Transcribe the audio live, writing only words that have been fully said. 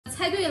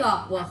对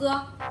了我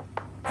喝，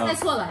猜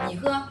错了你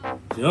喝，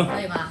行，可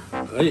以吗？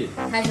可以。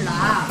开始了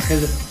啊！开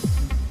始。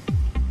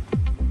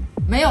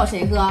没有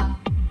谁喝，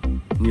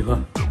你喝。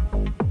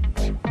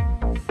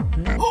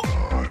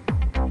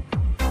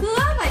喝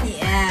吧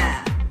你！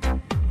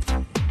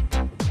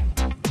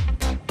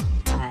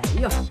哎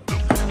呦，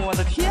我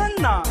的天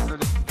哪！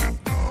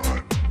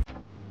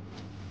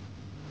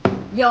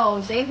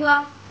有谁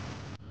喝？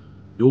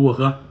有我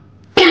喝。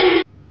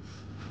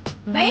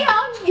没有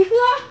你喝。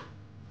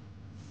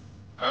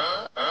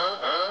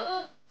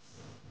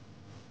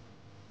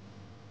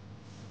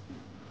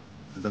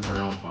等会儿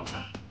让我缓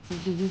缓。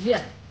继续，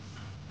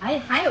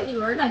还有一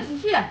轮呢，继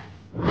续。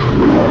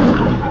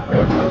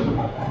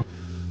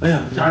哎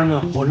呀，家人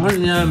们，好长时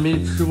间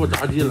没吃过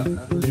炸鸡了。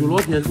有老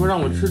铁说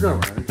让我吃这玩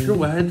意儿，其实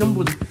我还真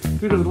不对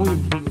这个东西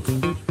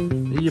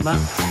一般，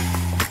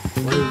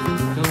我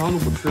平常都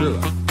不吃这个。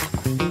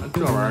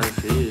这玩意儿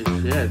谁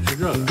爱吃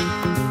这个？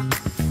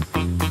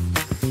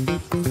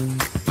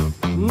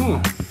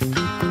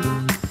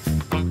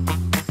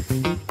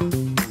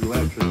有爱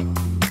吃的。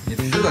你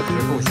吃的可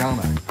是够香的，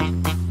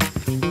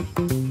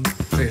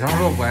嘴上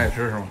说不爱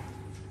吃是吗？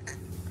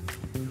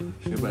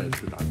谁不爱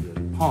吃炸鸡？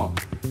胖，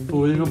作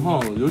为一个胖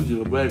子，有几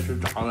个不爱吃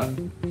炸的？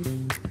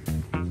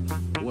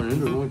我人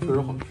这东西确实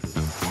好吃，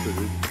确实。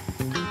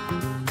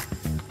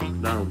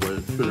但是我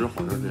确实好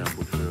长时间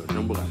不吃了，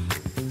真不敢吃，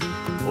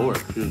偶尔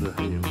吃一次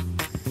还行。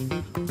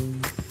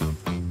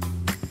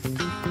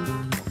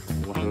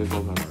我还有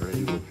小饭碗，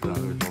一口吃两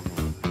个小饭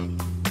碗。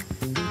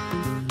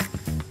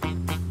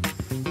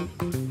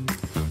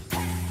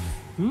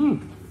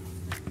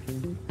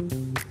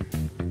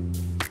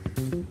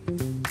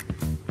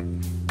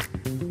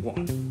哇，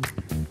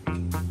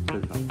太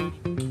香了，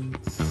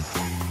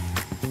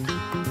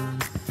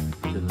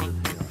真的是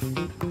太香了。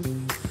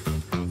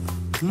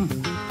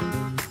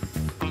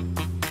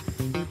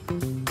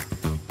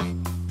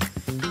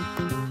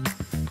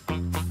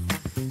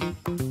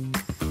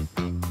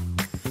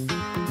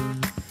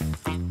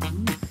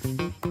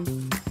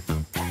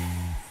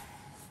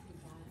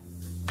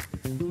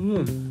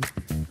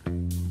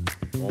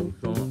好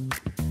香啊！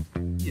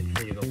一吃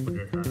一个不吱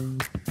声。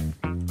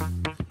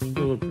这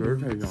个皮儿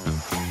太香了。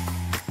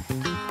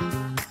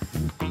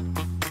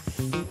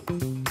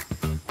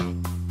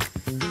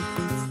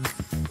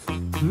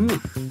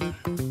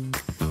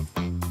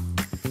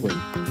滚！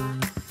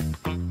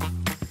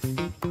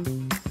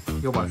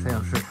又把摄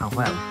影师馋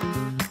坏了，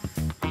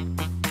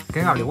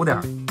给俺留点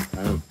儿。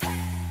哎呦，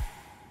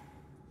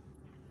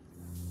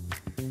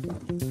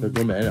再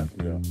多买点，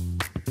你知道？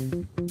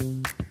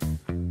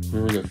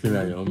因为这训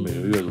练营每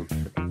个月都吃，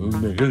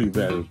每个礼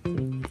拜都吃。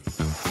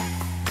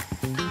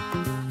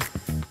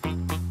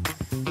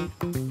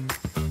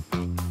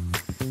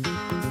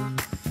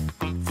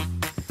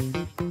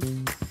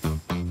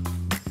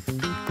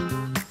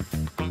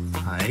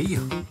哎呀，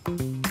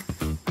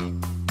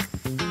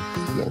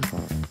老胖。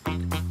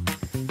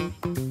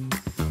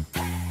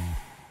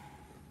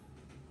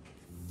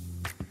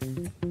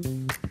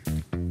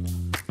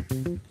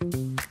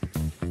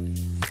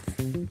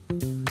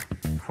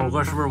猴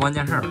哥是不是忘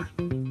件事儿了？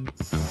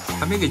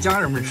还没给家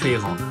人们吃一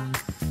口呢。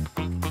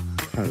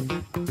看着，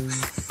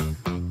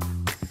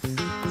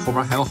后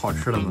边还有好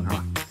吃的呢，是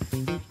吧？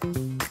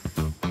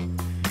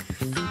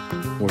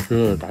我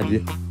吃的炸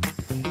鸡，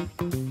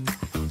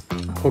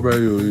后边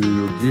有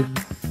鸡，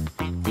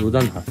有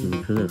蛋挞，你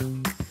吃那个。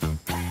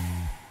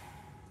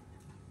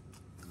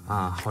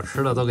啊，好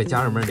吃的都给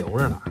家人们留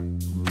着呢。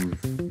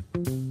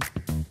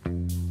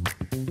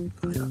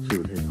哎呀，这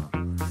个太香了。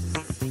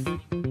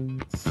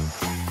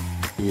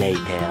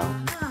Later。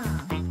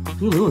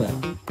你怎么又来了？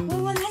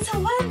我来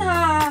蹭饭的，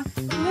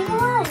我没味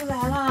儿就来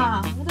了。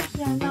我的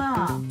天哪！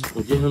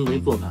我今天没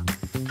做饭，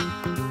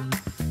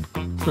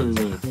趁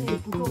着这也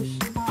不够时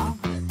髦。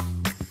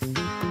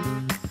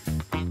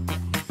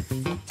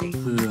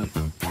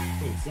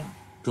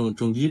是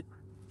整鸡。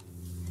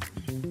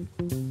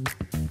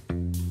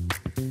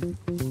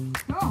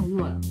挺好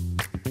做的。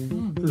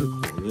这是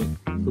烤的，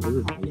这不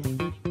是炸的。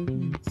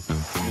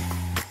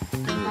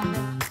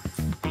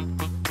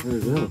人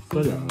有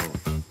喝点了。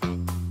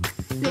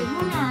得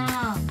喝点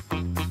啊！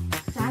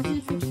炸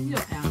鸡去啤酒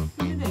呀，必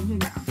须得这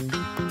点。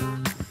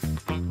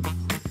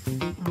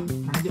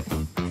拿酒。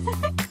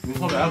你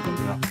喝白喝啤？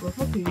我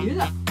喝啤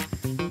的。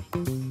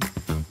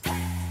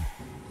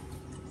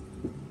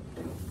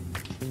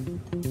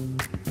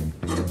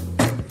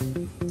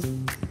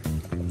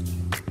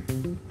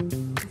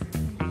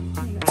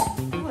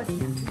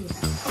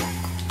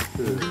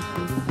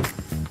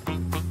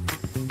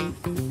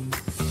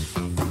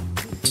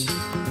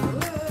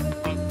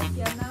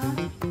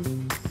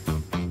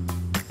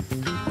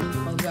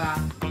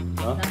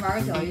咱玩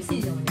个小游戏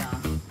行不行？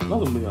那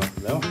怎么不行？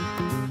来吧。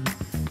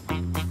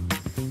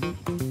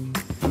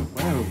关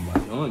键是我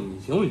行，你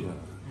行不行？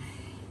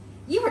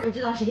一会儿就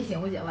知道谁行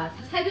不行了。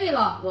猜对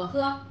了我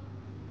喝，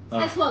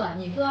猜错了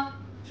你喝，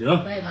行，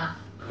可以吗？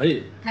可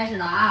以。开始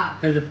了啊！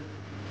开始。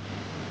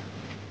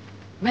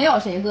没有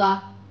谁喝，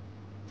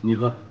你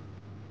喝。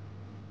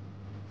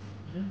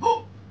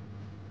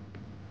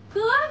喝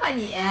吧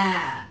你！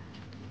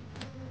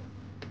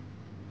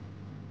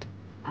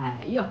哎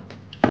呦，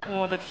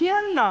我的天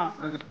哪！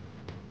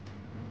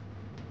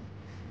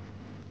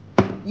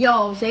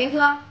有谁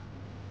喝？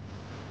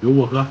有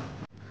我喝。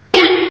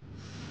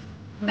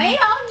没有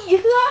你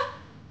喝。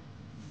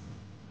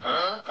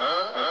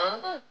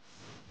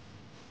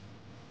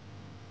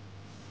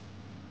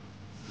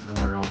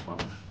让我缓缓。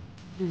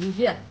继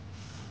续。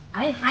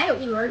哎，还有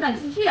一轮呢，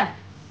继续。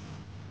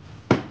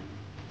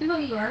最后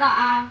一轮了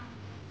啊！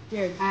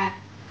接着开。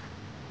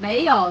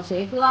没有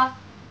谁喝？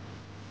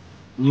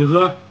你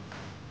喝。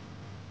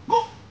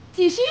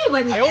继续吧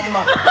你！哎呦我的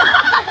妈！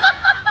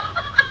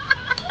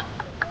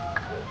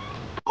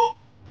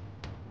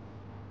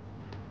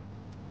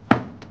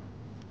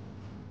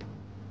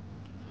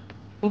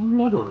我们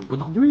老叫人不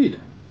大对的。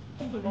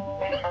不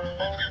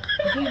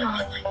对吗？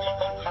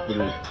不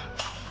对，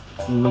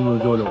你能不能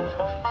教教我？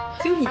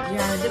就你这样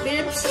的，就被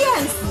人骗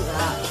死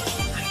了。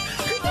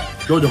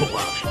教教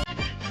我。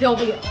教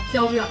不了，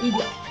教不了一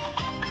点。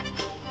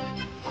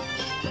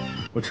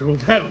我吃过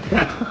太多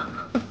遍了。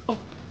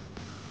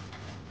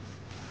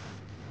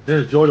真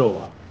是教教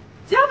我。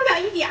教不了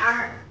一点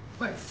儿，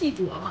不是细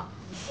琢磨，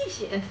细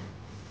品。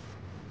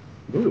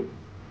都有。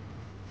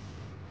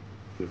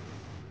对。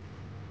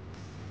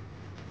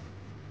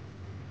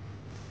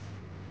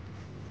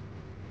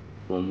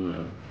光木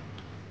人。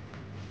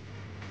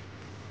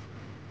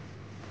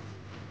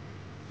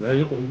来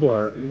一会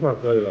儿一块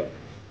喝一个，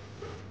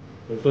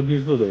我喝第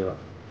4杯了。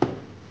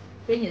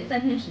给你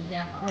3天时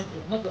间，好好琢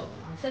磨琢磨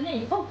啊，3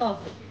天以后告诉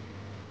你。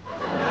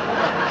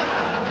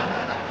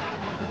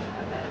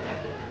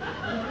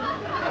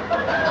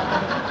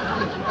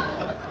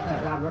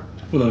拉波。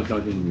不能相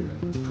信女人，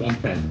光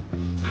骗你。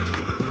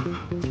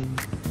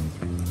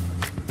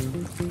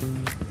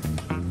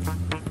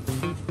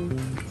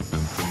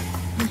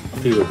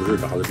这个不是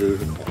炸的，这个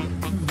是烤的。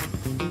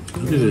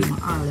这个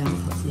2两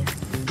烤蟹。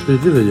对，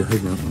这个也还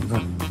行，你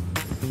看。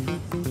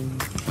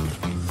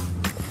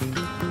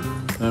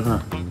大家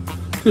看，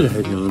这个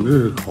还行，这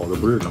是烤的，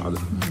不是炸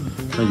的，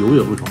但油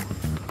也不少。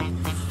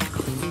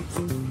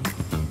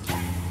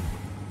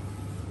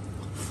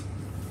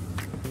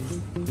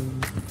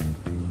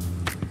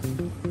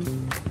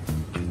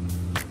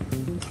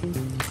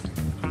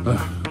哎，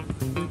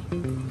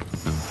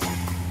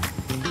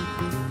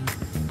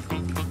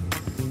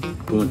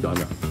跟我讲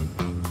讲，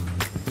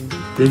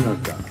真想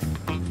吃。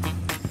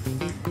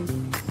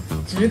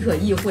只可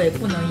意会，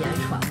不能言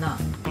传呐。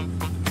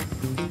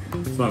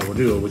算了，我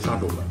这个我下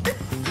手了。对。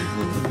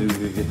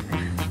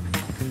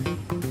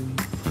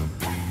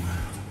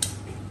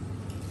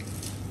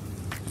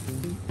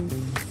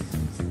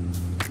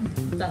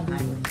蛋排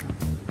骨。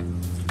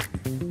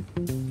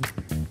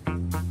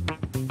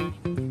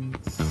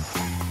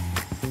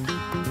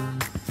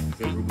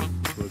这时候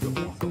说叫黄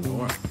味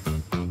儿，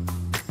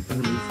但是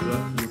没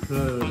车，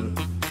有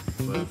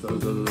车，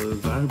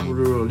咱不是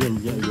链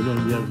接，有链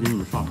接给你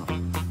们上上。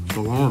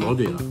小黄味老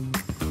对了，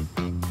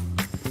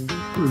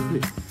倍儿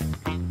脆。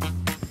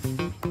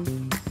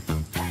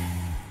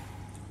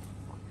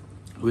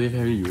我一开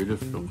始以为这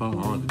是黄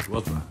黄的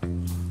多酸，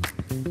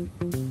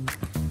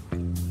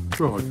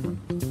倍儿好吃。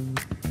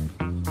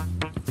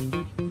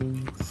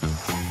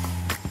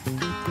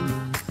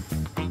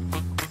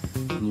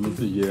你们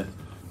自己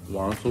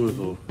网上搜一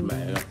搜，买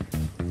一个，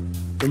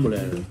真不赖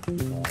人。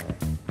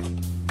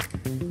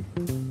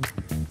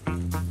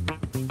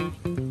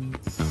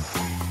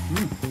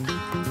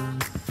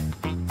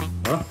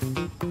好了，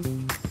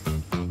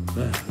哎，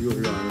又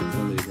是让人听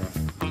了一下。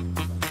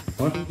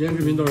好了，今天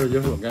视频到这结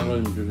束，感谢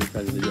你们支持，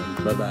下期再见，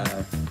拜拜。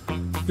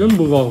真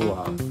不告诉我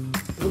啊？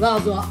不告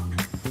诉我。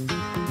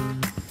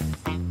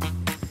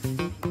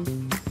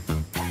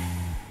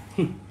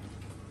哼，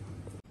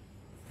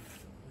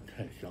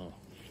太香了。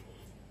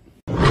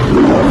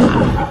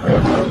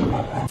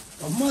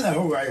怎么在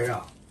后边这是？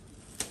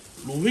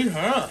卤肥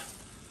肠啊！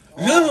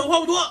人狠话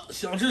不多，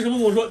想吃什么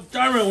跟我说。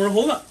家人们，我是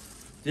猴子。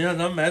今天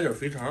咱们买点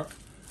肥肠，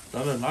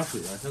咱们拿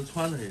水啊先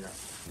汆它一下，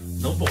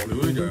能保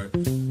留一点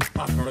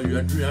大肠的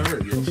原汁原味，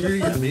其实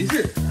也没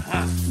事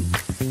啊，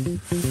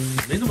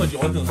没那么矫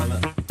情。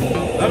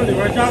咱们里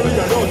边加入一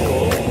点料酒。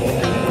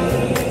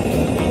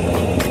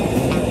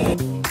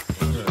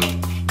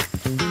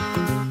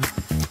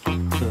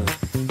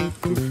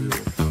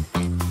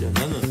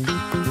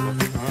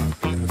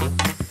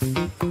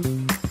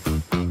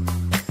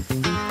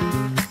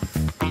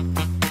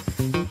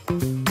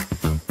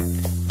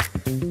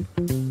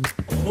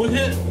重新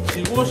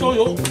起锅烧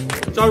油，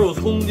加入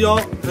葱姜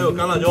还有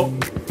干辣椒，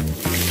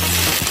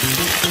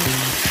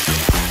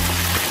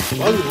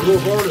把卤肉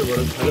包里边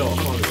的材料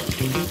放里边，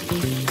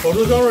炒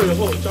出香味以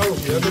后，加入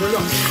孜然豆瓣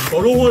酱，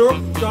炒出红油，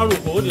加入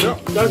火锅底料，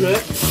加水，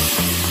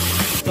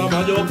加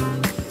麻椒，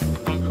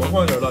少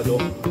放一点辣椒，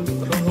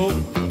生抽、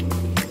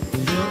鸡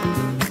精、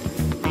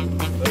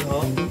白糖、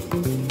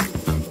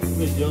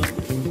味精、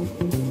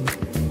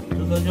十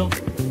三香、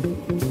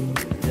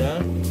盐，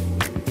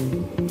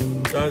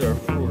加一点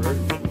腐乳仁。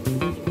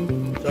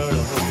加上2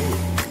块腐乳，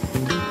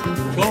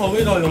调好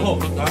味道以后，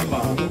咱们把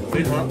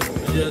肥肠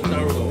直接加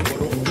入到锅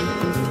中，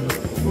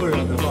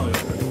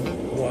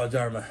哇，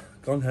家人们，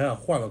刚才啊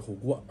换了口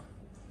锅，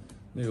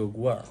那个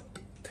锅啊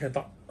太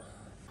大，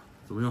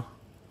怎么样？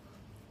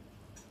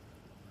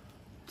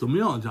怎么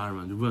样，家人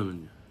们？就问问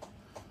你。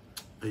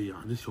哎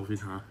呀，这小肥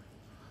肠，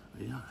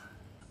哎呀，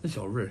那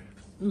小味儿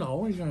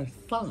挠一下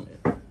上来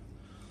了。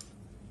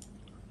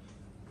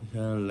你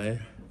先来，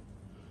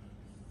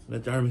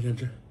家人们先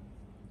吃。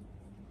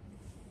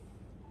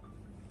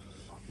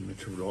你们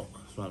吃不着，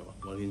算了吧，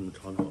我给你们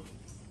尝尝。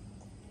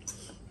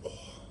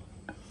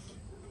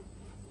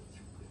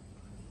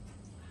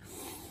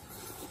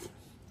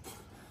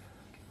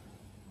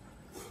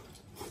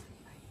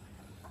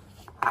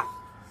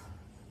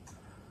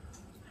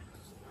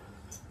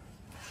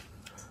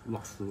辣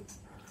死了！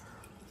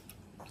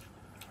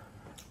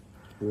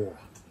哇，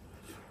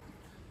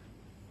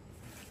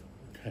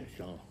太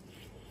香了！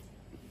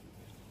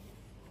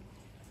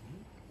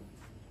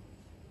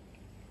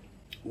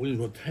我跟你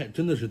说，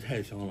真的是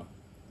太香了。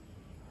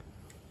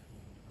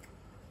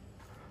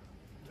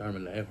家人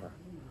们来一块儿，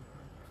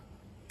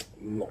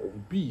老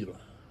毙了！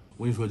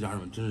我跟你说，家人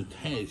们真是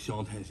太香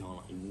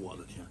了！我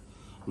的天，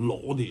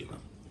老得了，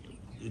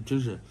真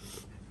是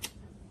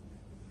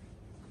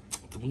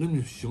怎么跟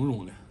你形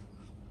容呢？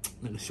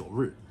那个小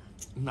味儿，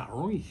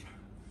挠一下。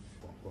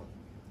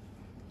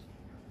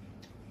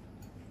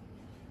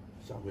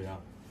下回啊，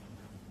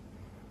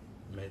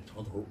买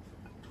长头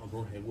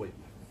还过瘾。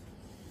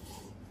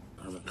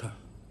家人们看，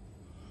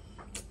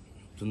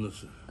真的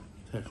是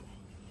太爽了，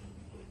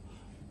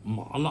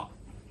麻辣，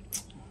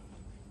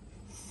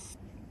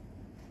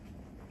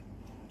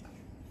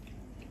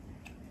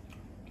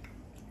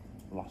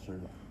辣丝儿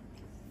的。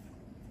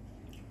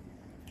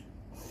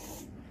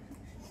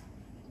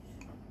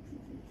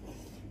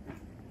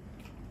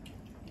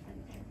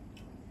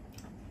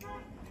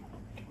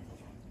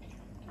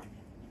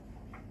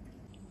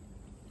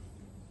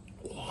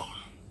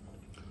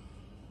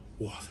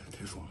哇塞，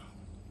太爽了，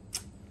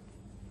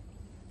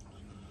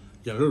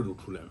眼泪都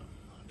出来了，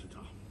这家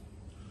伙，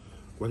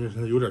关键是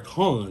它有点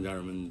烫啊，家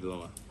人们，你知道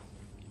吗？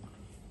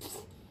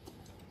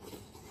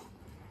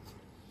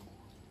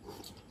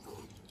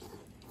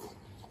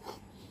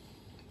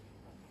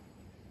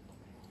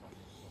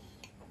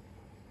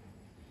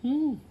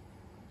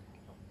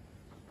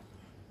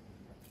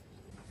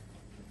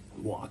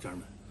哇，家人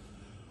们，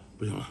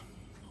不行了，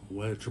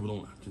我也吃不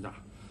动了，这家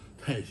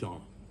太香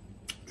了，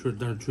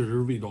但是确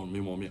实味道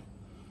没毛病。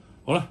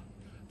好了，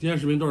今天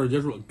视频到这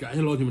结束了，感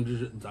谢老铁们支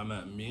持，咱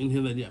们明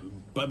天再见，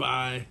拜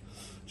拜。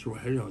其实我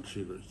还是想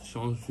吃一根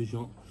香脆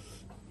香。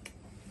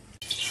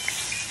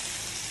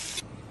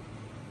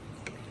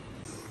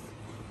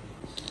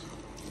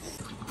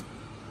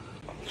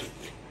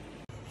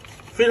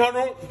肥肠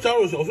中加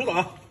入小苏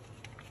打，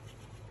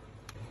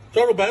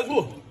加入白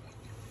醋，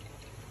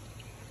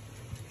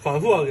反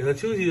复给它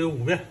清洗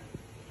5遍，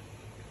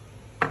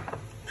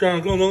这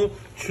样更能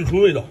去除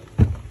味道。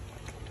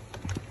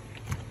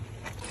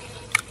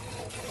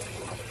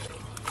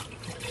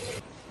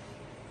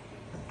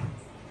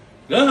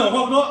人狠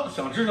话不多，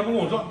想吃什么跟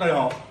我说。大家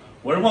好，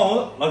我是胖猴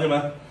子，老铁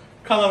们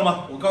看到了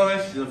吗？我刚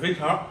才洗的肥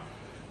肠，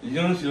已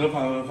经洗了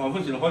反复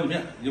洗了好几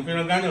遍，已经非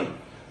常干净了。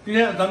今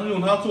天咱们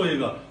用它做一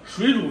个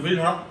水煮肥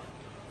肠。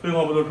废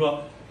话不多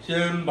说，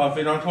先把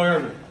肥肠焯一下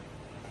水。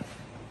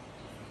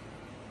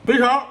肥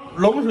肠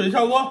冷水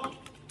下锅，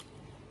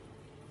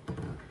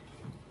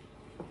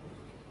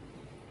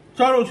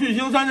加入去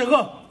腥3千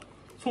克，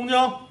葱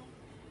姜、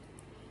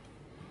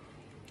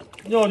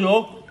料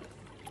酒。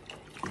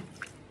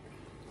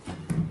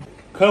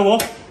开火，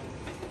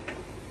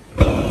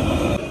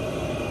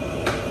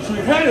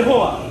水开以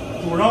后啊，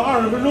煮上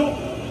20分钟，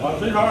把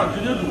肥肠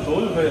直接煮熟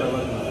就可以了。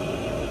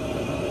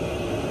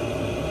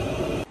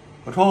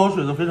把焯好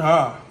水的肥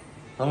肠，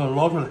咱们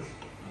捞出来，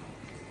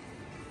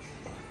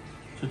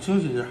去清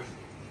洗一下。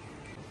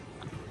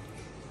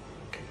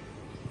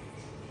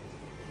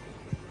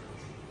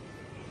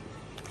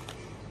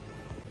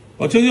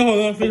把清洗好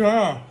的肥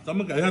肠，咱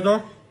们改一下刀。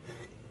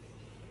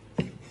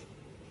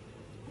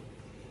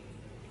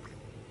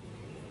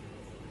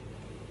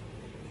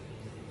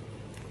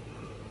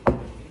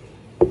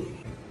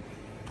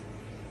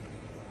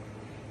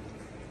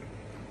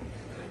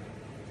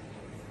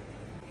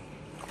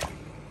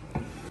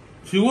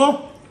起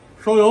锅，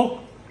烧油，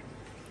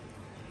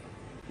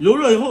油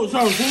热以后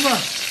下入葱段，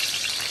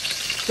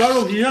加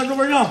入郫县豆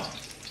瓣酱、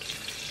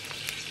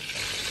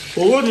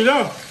火锅底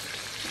料，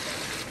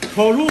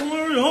炒出红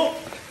油油，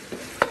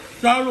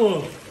加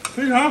入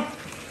肥肠，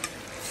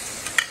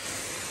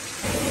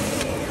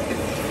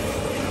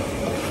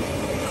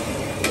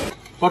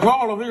把炒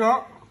好的肥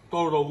肠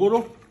倒入到锅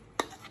中，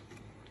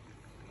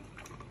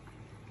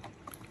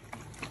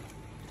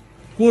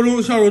锅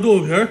中下入豆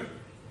腐皮儿，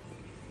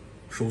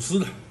手撕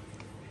的。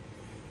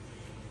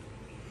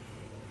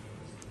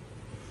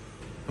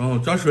然后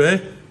加水，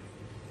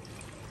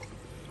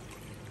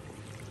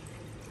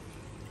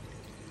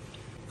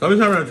咱们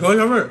下面调一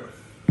下味儿，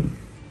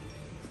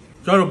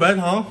加入白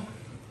糖、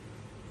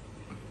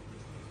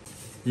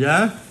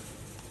盐，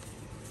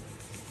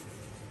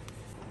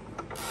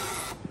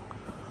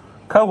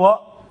开火，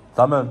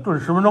咱们炖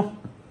10分钟。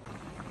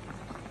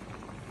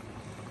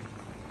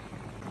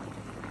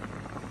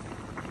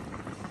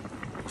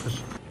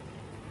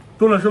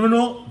炖了10分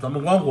钟，咱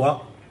们关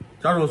火，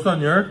加入蒜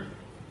泥儿、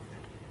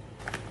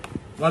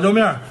辣椒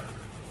面，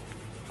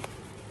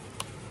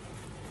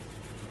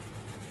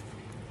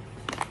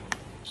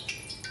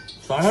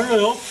撒上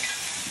热油，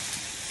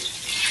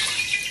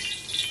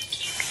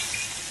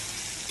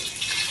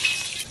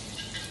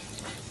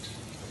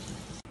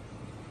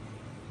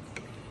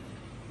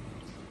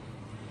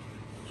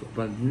搅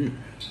拌均匀。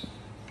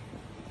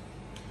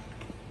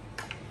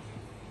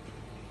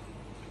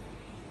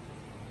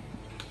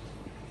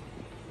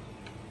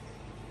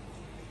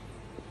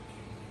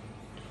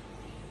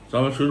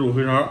咱们水煮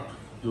肥肠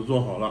就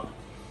做好了，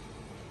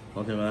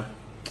老铁们，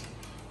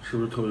是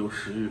不是特别有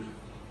食欲？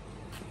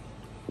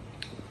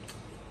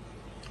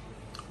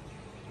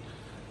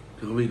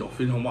这个味道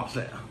非常哇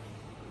塞啊！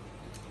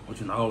我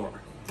去拿个碗。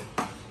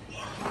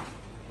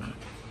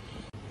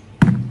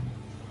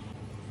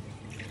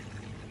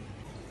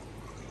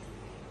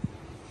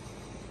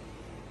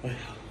哎呀，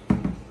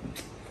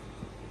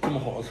这么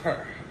好的菜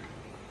儿，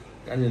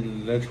赶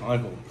紧来尝一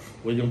口，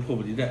我已经迫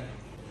不及待了。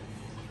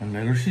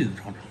来根细的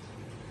尝尝。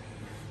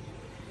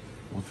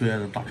我最爱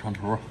的大肠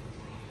头，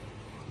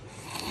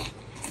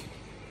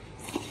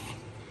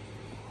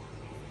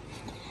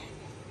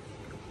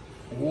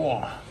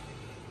哇！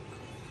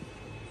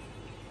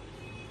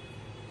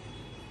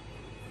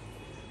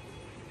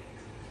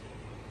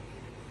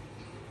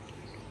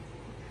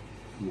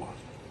哇！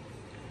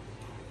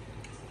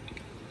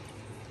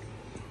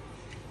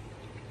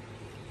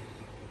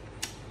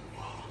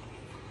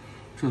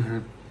这才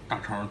是大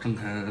肠正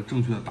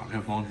确的打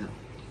开方式，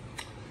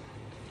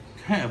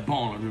太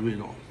棒了，这味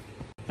道！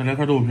再来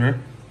块豆腐皮儿，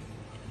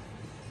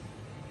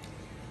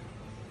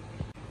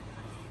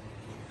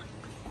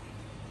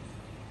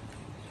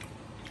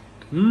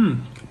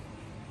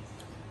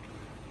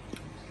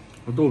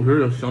这豆腐皮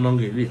儿也相当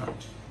给力啊！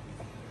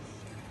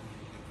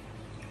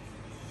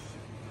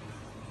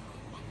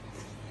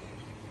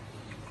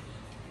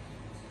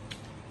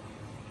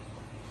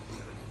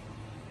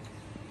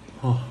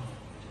啊，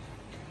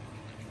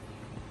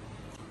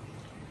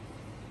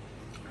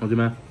老弟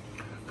们，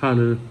看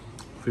这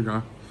肥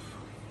肠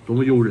多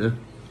么诱人！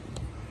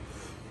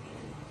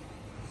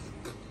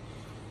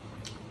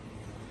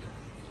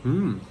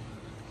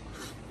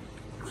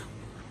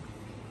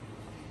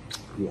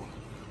哇！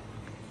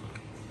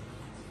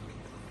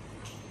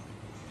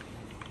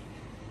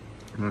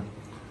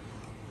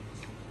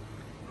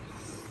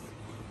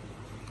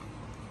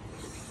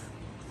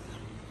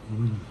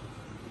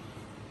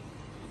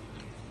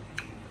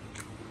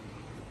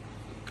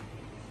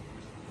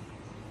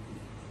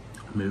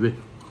美味。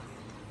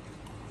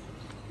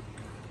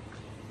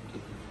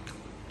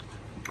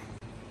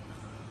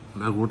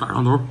来股大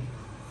肠头，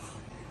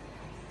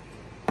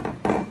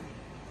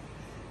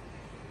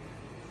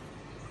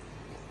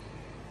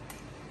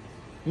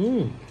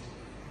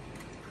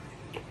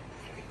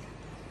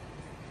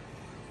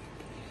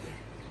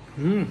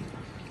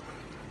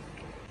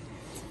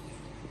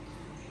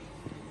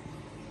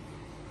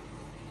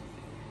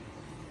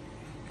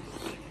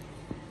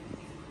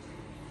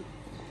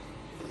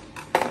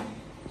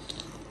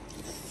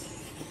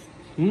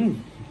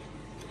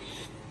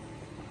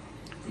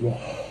哇！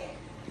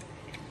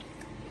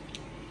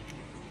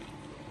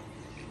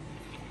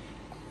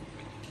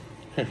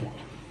太爽了！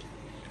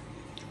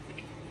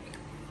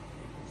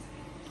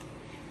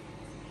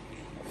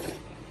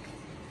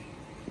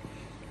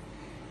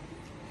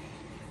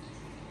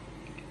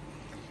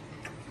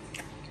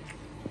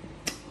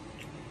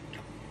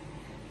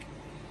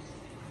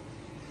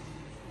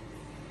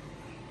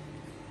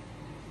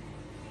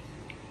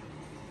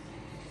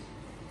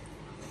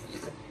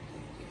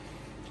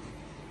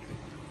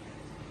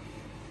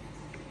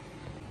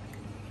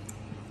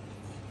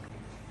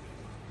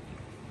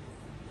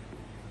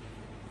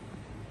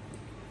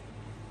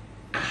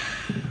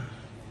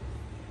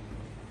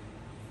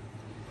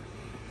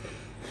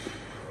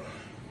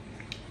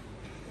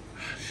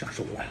下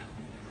手了。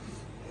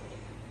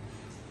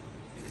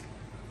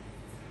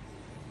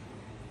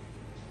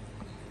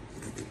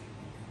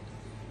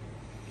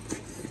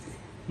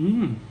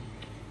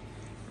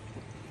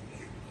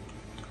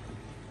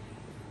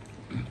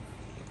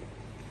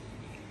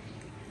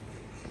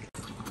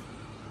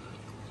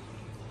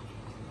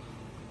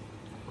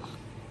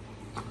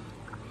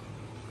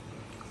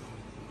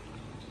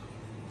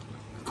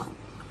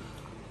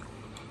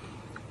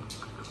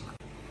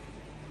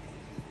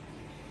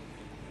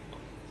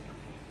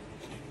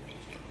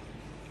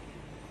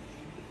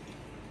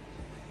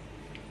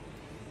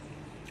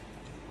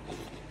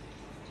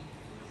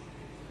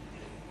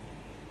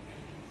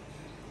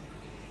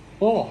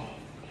哦，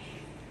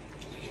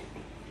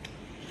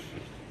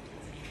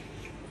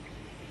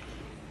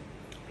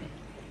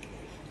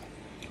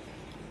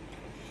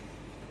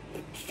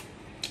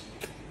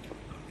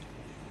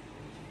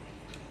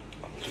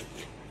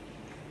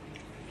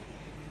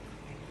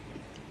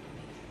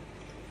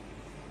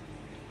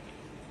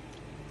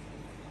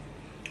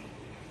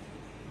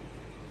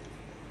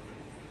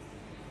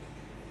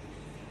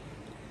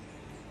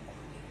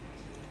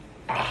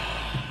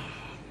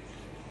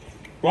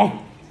爽！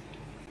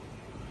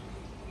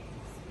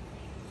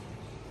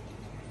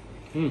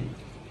贵。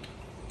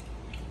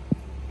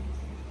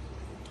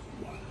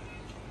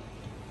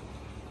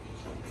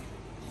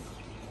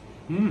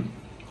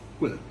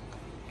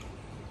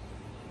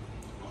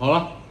好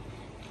了，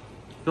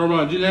小伙伴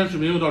们，今天视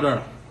频就到这儿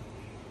了，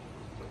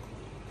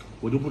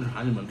我就不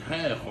馋你们，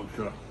太好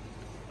吃了。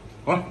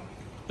好了，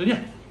再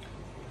见。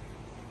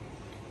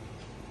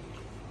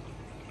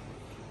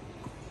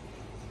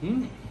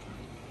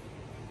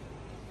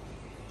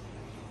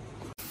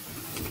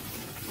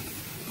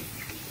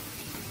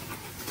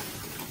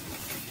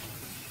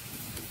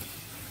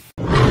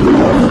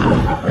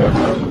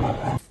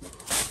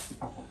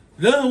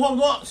人狠话不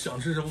多，想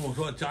吃什么跟我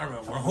说。家人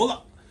们，我是猴子。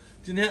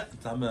今天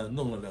咱们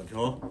弄了2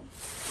条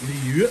鲤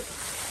鱼，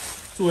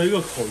做一个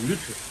烤鱼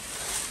吃。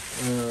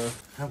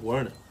还活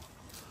着呢。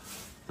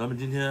咱们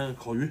今天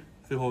烤鱼，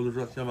废话不多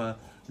说，先把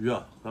鱼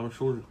啊，咱们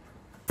收拾。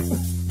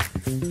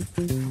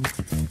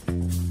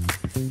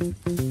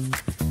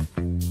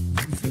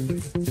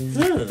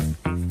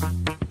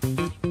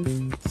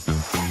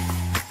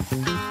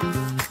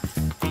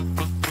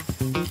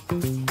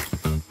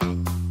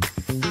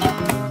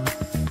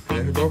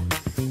莲子豆。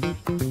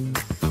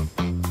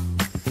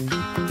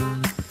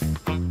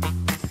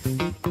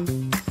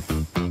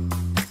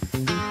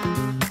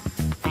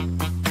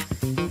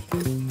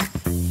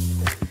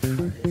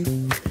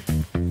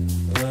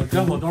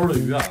煎好刀的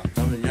鱼啊，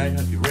咱们腌一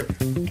下底味儿，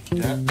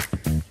盐、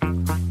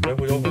白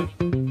胡椒粉、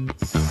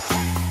吃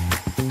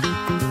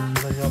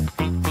饭香、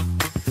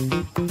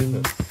金粉，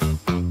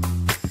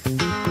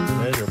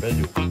来一点白酒。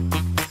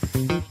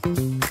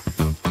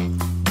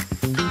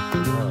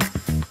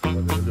把这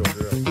个料汁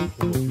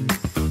通过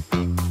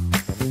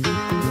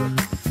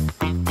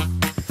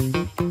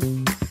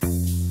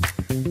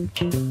均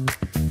匀，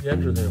腌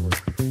制那会儿，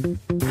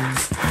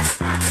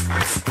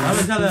咱们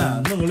现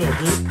在弄个料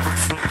汁。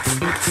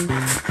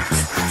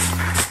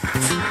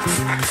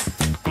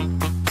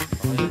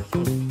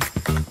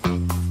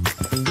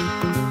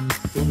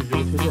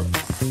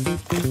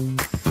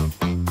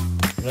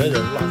来点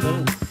辣香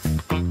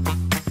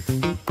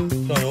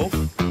酱油、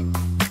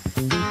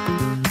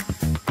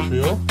豉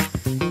油、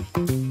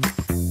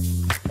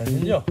海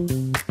鲜酱、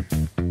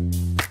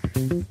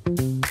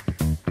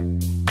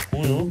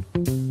红油、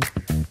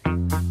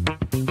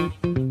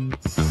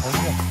黄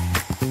酱、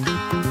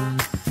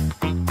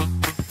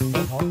白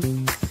糖、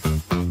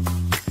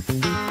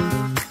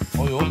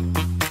蚝油、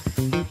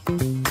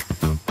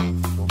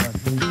手拌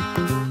鸡，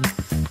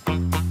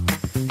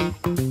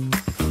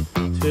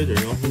切一点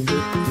洋葱丝。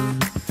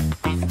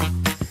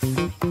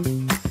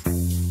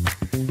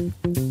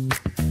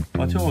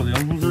把切好的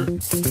洋葱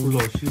丝铺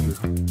到锡纸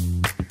上，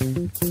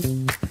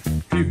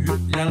这鱼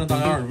腌了大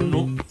概20分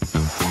钟。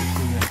现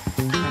在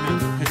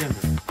开面粉，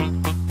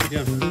开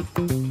淀粉，开淀粉，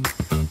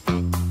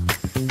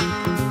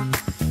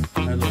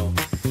开到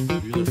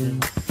鱼的身上，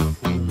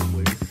充分的和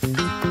匀。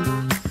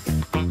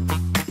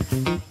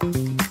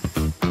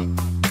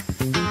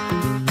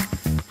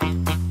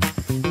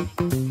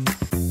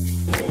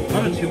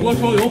咱们起锅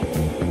烧油，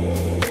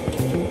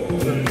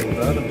这是有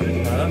咱的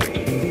北坛。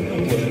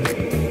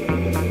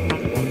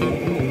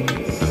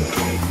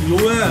油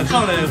温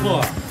上来以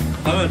后，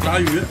咱们炸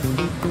鱼，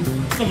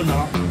这么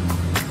炸，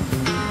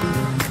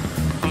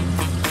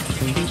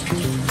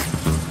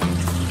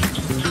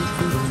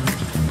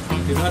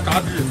给它炸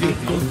至定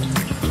型。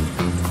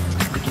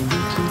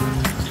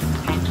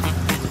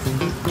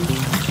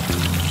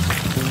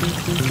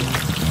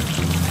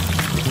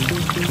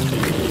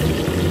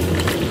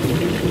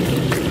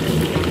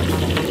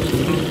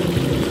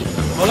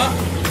好了，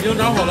已经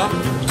炸好了，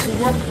出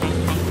锅。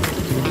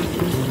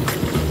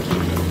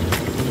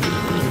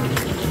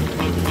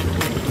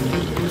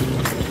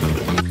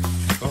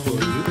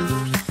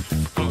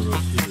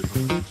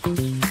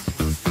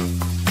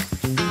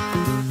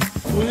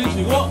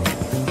起锅，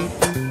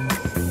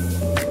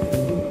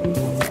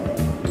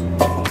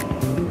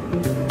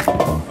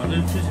把这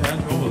之前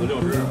调好的料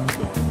汁搅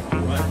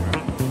拌一下，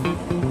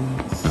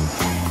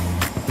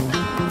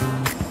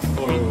倒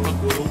入锅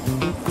中，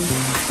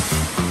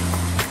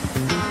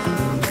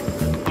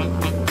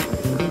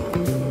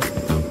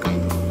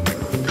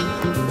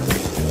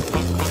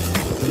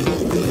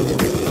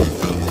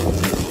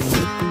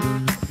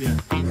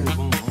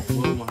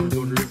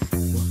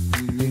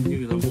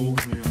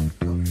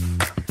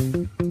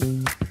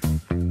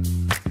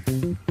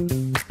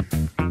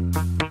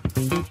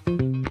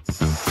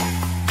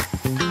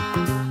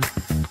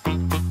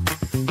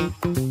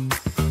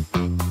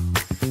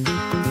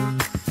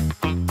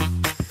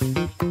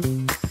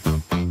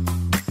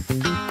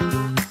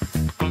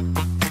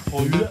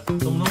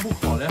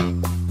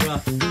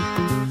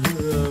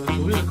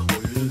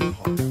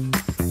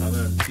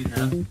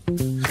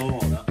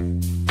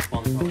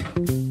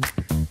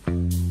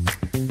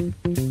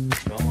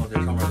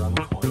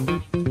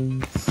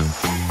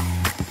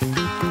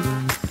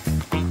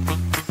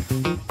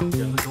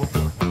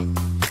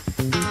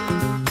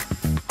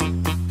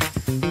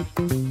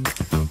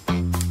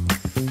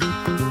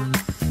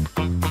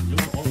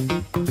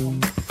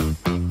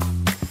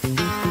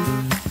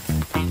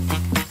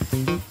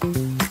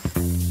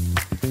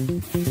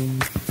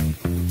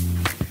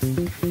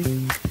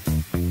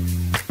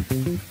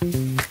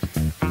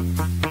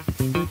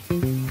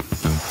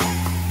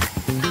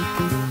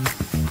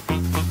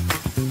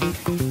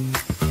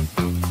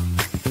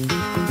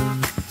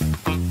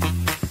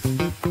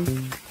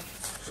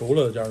熟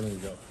了，家人们已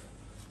经，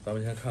咱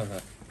们先看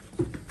看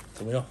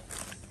怎么样。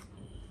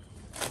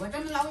我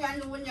这么老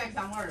远就闻见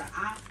香味了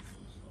啊！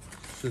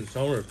是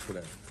香味出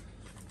来了。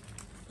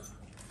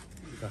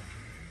你看，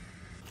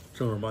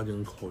正儿八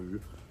经烤鱼。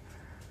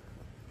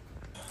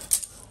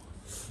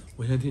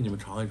我先替你们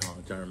尝一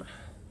尝，家人们。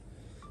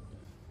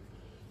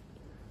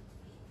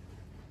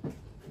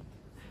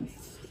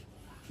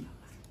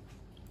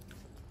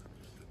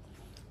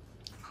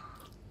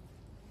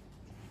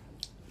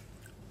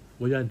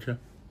我让你吃，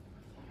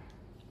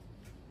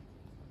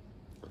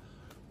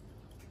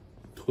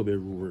特别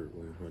入味儿。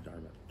我跟你说，家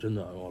人们，真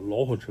的哦，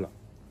老好吃了，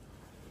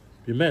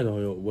比麦当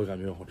劳我感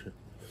觉要好吃。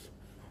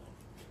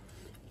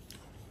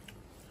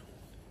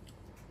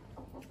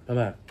老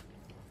板，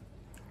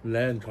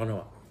来你尝尝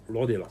吧，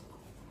老得了，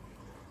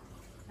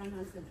尝尝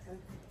试试。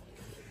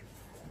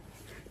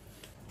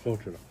可好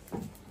吃了。哇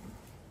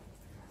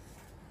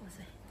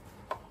塞！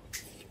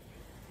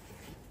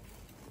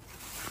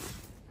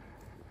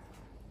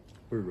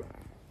倍儿软。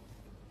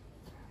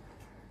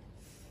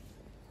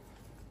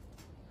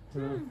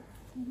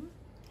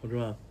好吃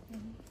吧？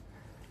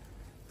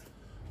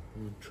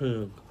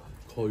趁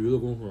烤鱼的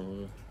功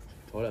夫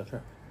炒点菜。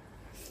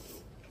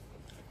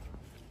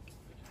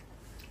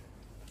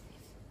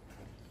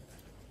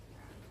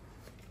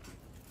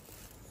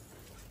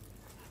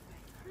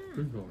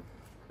真香。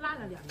辣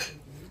了点儿，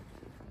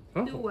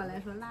还好，对我来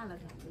说辣了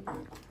点儿。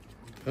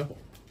还好。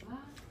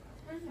啊，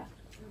真是。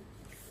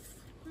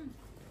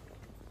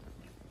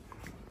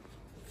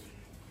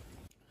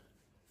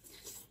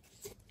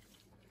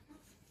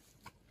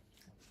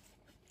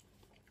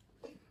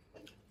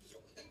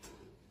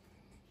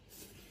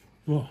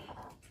哇，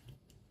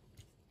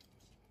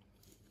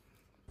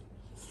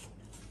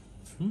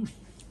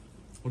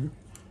好吃。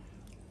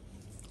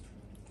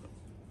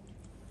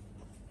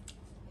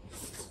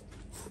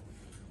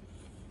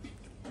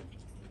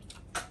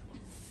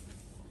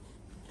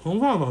盛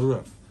饭吧，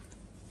对。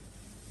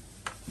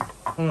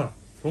看看，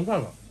盛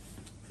饭吧，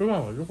吃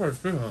饭吧，一块儿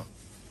吃上。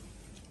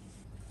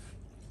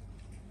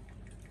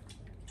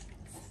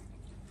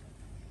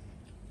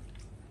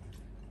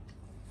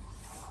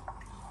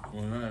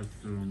我爱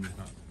吃米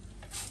饭。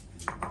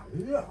哎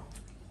呀，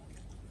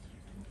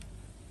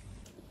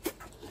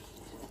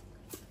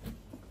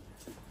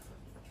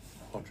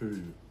好吃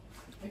鱼。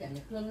而且你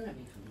喝着那没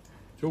什么。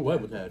其实我也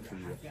不太爱吃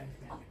鱼。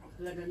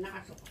喝着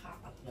拿手哈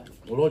哈喝。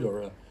我老觉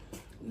着，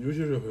尤其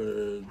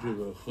是这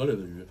个河里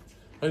的鱼，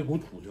还有一股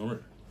土腥味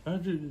儿。哎，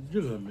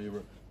这个没味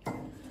儿。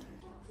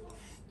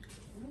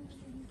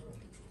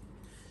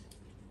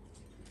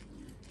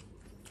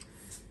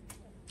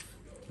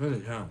那哪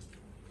天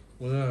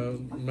我再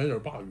买点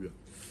鲅鱼，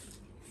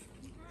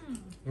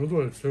我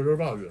做切根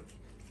鲅鱼，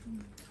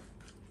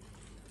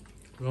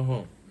然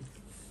后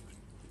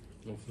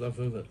咱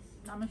分分。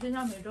咱们学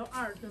校每周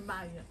2顿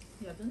鲅鱼，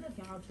也真的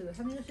挺好吃的。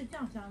它那个是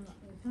酱香的，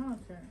也挺好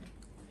吃。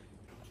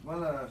完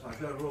了，上学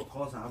的时候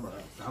考3本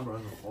，3本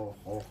是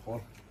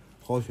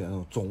好学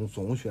生，中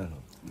学生。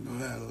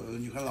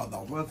你可老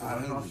叨，我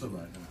俺上4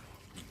本去了。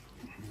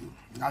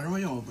拿什么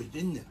用？不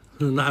紧的。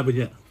那还不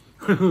信。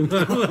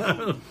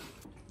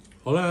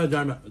好了，家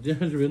人们，今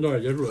天视频到这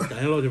儿结束了，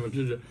感谢老铁们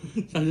支持，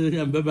下期再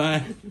见，拜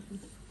拜。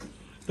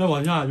再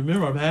往下就没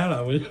法拍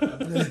了，我就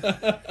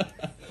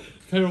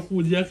开始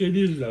互揭黑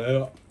历史来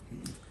了。